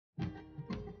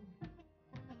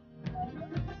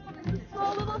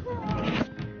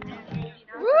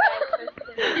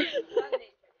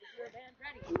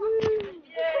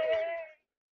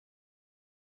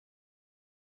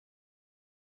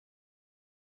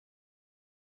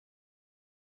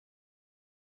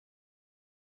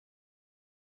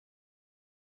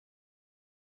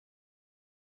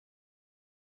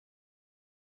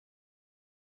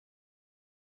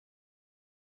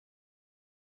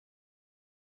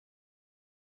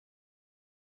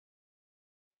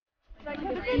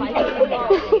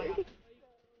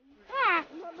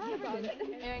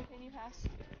Aaron, can you pass?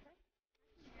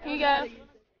 Here you go.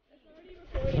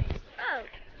 Oh,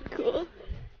 cool.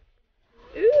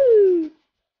 Ooh.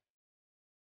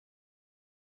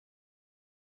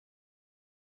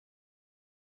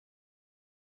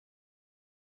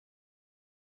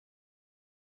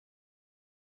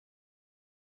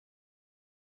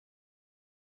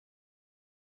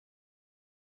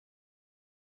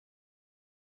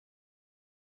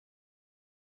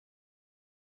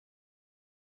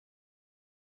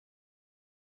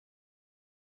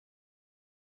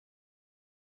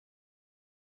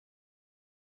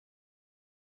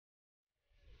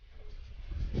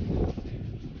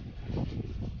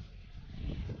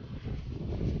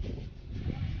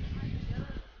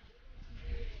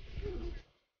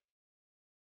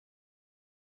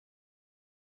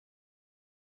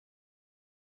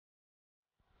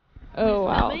 Oh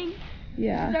wow.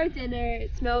 Yeah. It's our dinner.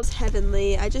 It smells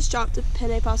heavenly. I just dropped a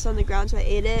penne pasta on the ground, so I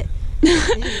ate it.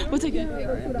 What's it good?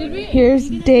 Here's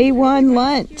day 1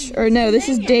 lunch. Or no, this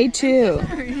is day 2.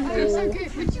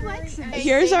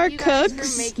 Here's our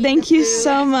cooks. Thank you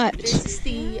so much. It's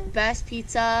the best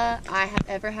pizza I have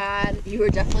ever had. You are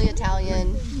definitely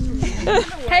Italian.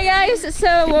 Hey guys,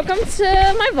 so welcome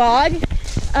to my vlog.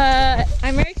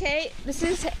 I'm Mary Kate. This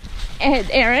is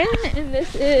Aaron, and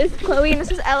this is Chloe, and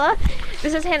this is Ella.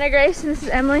 This is Hannah Grace, and this is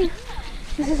Emily.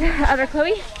 This is other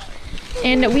Chloe,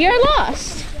 and we are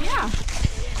lost. Yeah.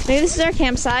 Maybe this is our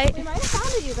campsite. We might have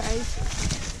found it, you guys.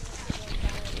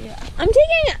 Yeah. I'm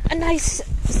taking a nice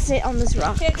sit on this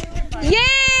rock.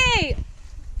 Yay!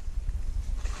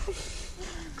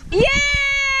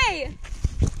 Yay!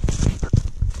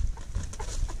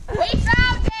 We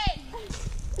found it!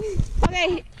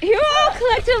 Okay, who all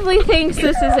collectively thinks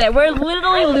this is it? We're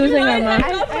literally losing our minds.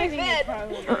 I think it's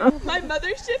probably my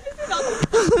mothership is not.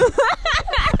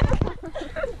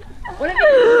 What if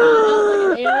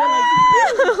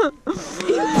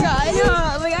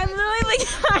like I'm literally like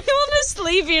I want to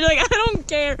sleep here. Like I don't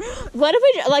care. What if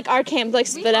we like our camp like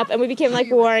split up and we became like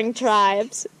warring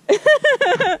tribes? I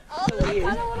feel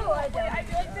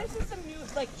like this is some new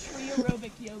like tree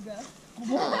aerobic yoga.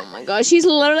 Oh my gosh, she's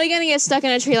literally gonna get stuck in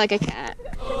a tree like a cat.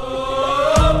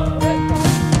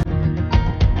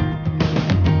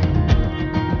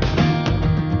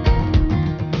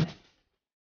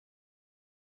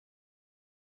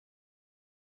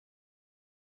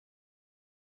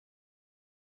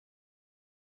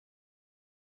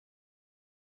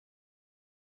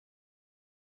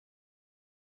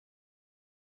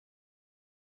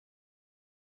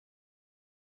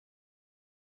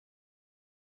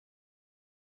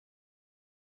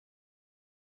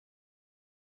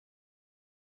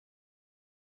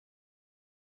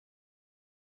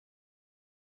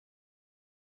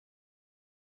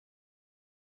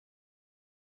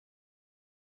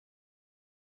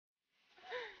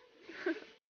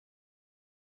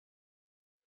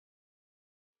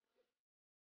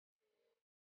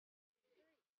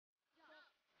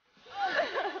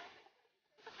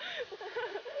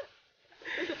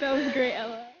 That was great, Ella.